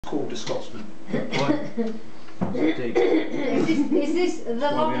called the Scotsman. Is this the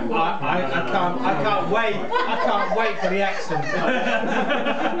long one? I can't wait for the accent. Is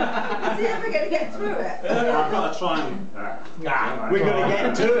he ever going to get through it? I've got to try and... We're going to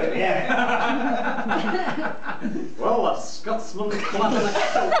get to it, yeah. Well, that Scotsman clad in a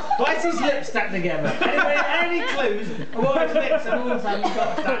kilt. Why is his lips stuck together? Any clues? Well, his lips and all his hands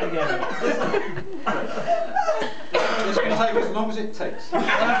got stuck together. It's going to take as long as it takes. Oh, and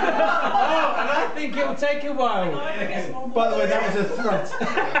I think it'll take a while. By the way, that was a threat.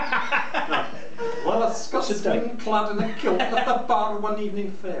 Well, a Scotsman clad in a kilt at the bar one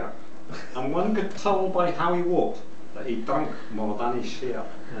evening fair, and one could tell by how he walked that he drank more than his share.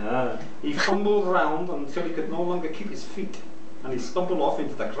 He fumbled round until he could no longer keep his feet, and he stumbled off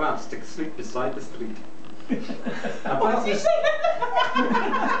into the grass to sleep beside the street. About this...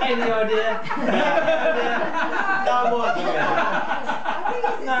 Any idea? No idea.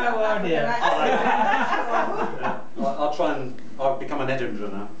 No idea. I'll try and... I'll become an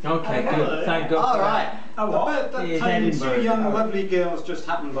Edinburgh now. Okay, good. Thank God. All right. About that time, two young lovely girls just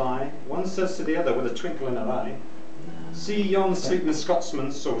happened by. One says to the other with a twinkle in her eye, "See yon sleeping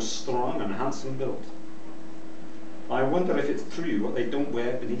Scotsman so strong and handsome built. I wonder if it's true what they don't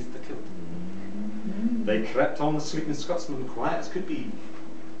wear beneath the kilt." They crept on the sleeping Scotsman quiet as could be,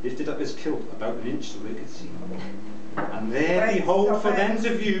 lifted up his kilt about an inch so they could see. And there, behold, for them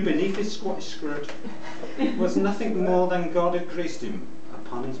to view beneath his Scottish skirt was nothing more than God had graced him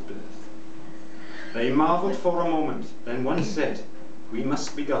upon his birth. They marvelled for a moment, then one said, "We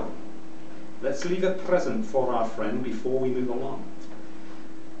must be gone. Let's leave a present for our friend before we move along."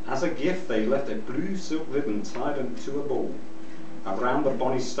 As a gift they left a blue silk ribbon tied into a bow. Around the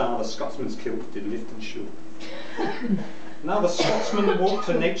bonny star the Scotsman's kilt did lift and show. Now the Scotsman walked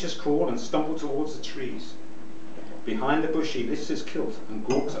to nature's call and stumbled towards the trees. Behind the bush he lifts his kilt and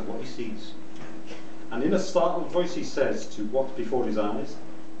gawks at what he sees. And in a startled voice he says to what before his eyes,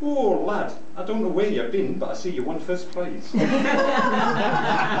 "Oh lad, I don't know where you've been, but I see you won first prize." But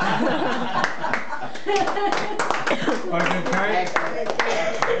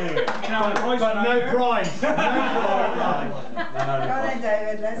no prize. Go on then,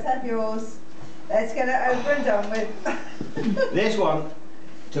 David, let's have yours. Let's get it over and done with. This one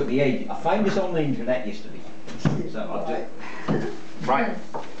took me ages. I found this on the internet yesterday. So I'll do it. Right.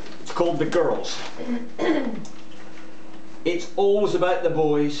 It's called The Girls. It's always about the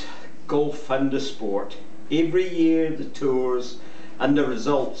boys, golf and the sport. Every year the tours and the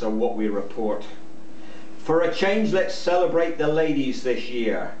results are what we report. For a change, let's celebrate the ladies this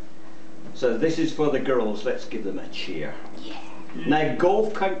year. So this is for the girls, let's give them a cheer. Yeah. Now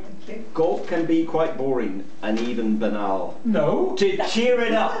golf can be quite boring and even banal. No. To cheer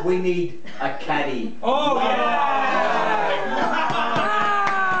it up we need a caddy. Oh yeah!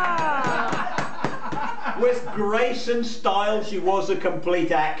 With grace and style she was a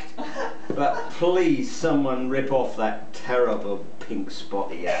complete act. But please someone rip off that terrible pink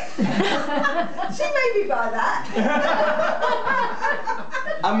spotty hat. She made me buy that.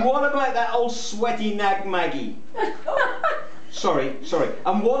 And what about that old sweaty nag Maggie? Sorry.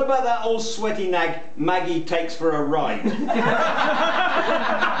 And what about that old sweaty nag Maggie takes for a ride?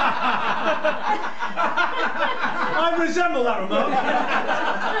 I resemble that remark.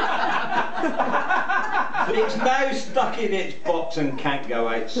 It's now stuck in its box and can't go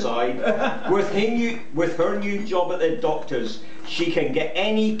outside. With her new job at the doctor's, she can get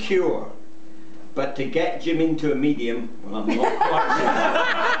any cure. But to get Jim into a medium, well, I'm not quite sure.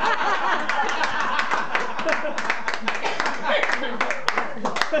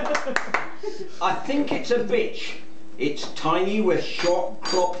 I think it's a bitch. It's tiny with short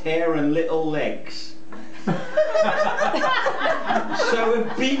cropped hair and little legs. So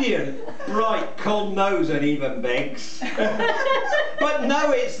obedient, bright, cold nose and even begs. But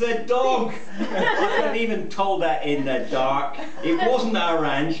no, it's the dog. I couldn't even told that in the dark. It wasn't a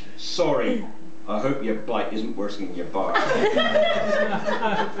orange, sorry. I hope your bite isn't worse than your bark.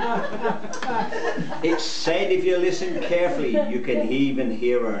 It's said if you listen carefully, you can even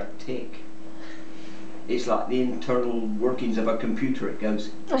hear her tick. It's like the internal workings of a computer. It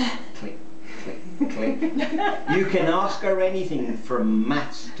goes click, click, click. You can ask her anything from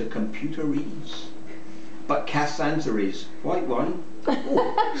maths to computer reads. But Cass's answer is, white wine?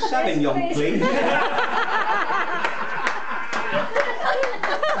 Oh, Sauvignon, please.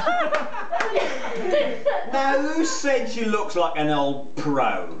 Now, who said she looks like an old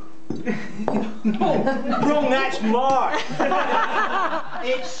pro? Oh, wrong, that's Mark.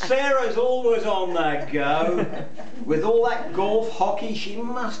 It's Sarah's always on the go. With all that golf hockey, she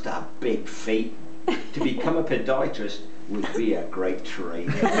must have big feet. To become a podiatrist would be a great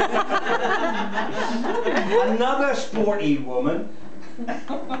trade. Another sporty woman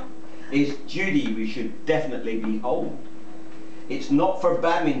is Judy, we should definitely behold. It's not for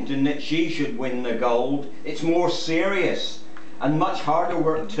badminton that she should win the gold. It's more serious and much harder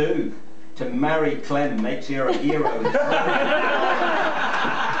work too. To marry Clem makes her a hero.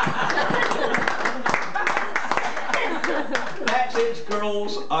 That's it,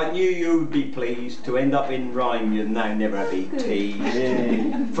 girls. I knew you'd be pleased to end up in rhyme. You'll now never be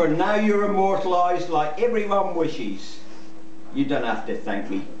teased. For now you're immortalised like everyone wishes. You don't have to thank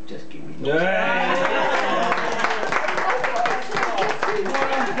me. Just give me love.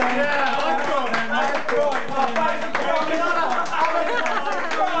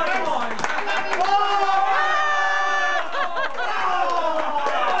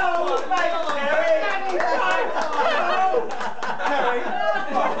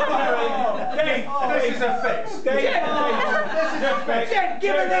 This is a fix. This is a fix.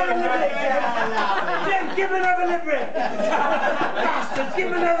 Give another limerick. Give another limerick. Bastard,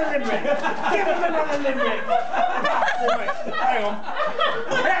 give another limerick. Give him another limerick. Hang on.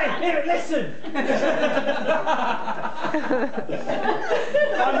 Hey, here, listen.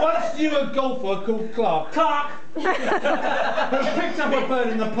 I once knew a golfer called Clark. Who picked up a bird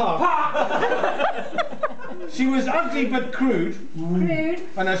in the park. She was ugly but crude.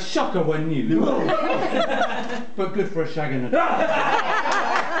 And a shocker when new. But good for a shag in the dark.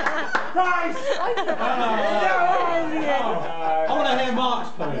 Nice. I want to hear Mark's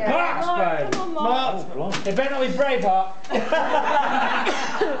poem. Mark's poem. Mark. It better not be Braveheart.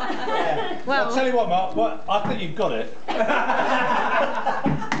 I'll tell you what, Mark. I think you've got it.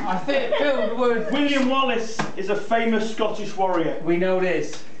 I think it filled with William Wallace is a famous Scottish warrior. We know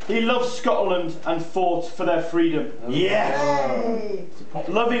this. He loved Scotland and fought for their freedom. Yes!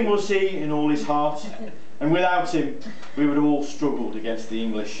 Loving was he in all his heart, and without him we would have all struggled against the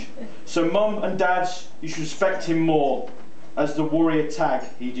English. So mum and dads, you should respect him more, as the warrior tag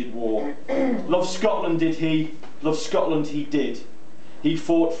he did war. Love Scotland did he, love Scotland he did. He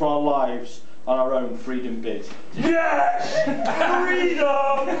fought for our lives on our own freedom bid. Yes!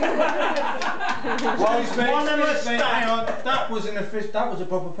 Freedom! One of us, hang on, that was an official, that was a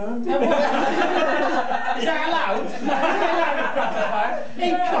proper poem. Is that allowed? Is that allowed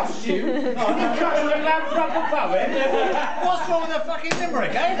in costume? In costume, allowed proper poem? What's wrong with a fucking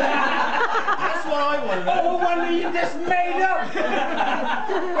limerick, eh? That's what I want to know. Oh, one that you just made up!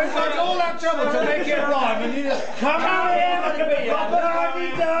 We've got all that trouble to make it rhyme and you just Come on here, look at me!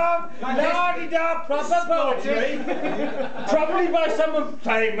 La-di-da, proper poetry! Probably by someone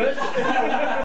famous.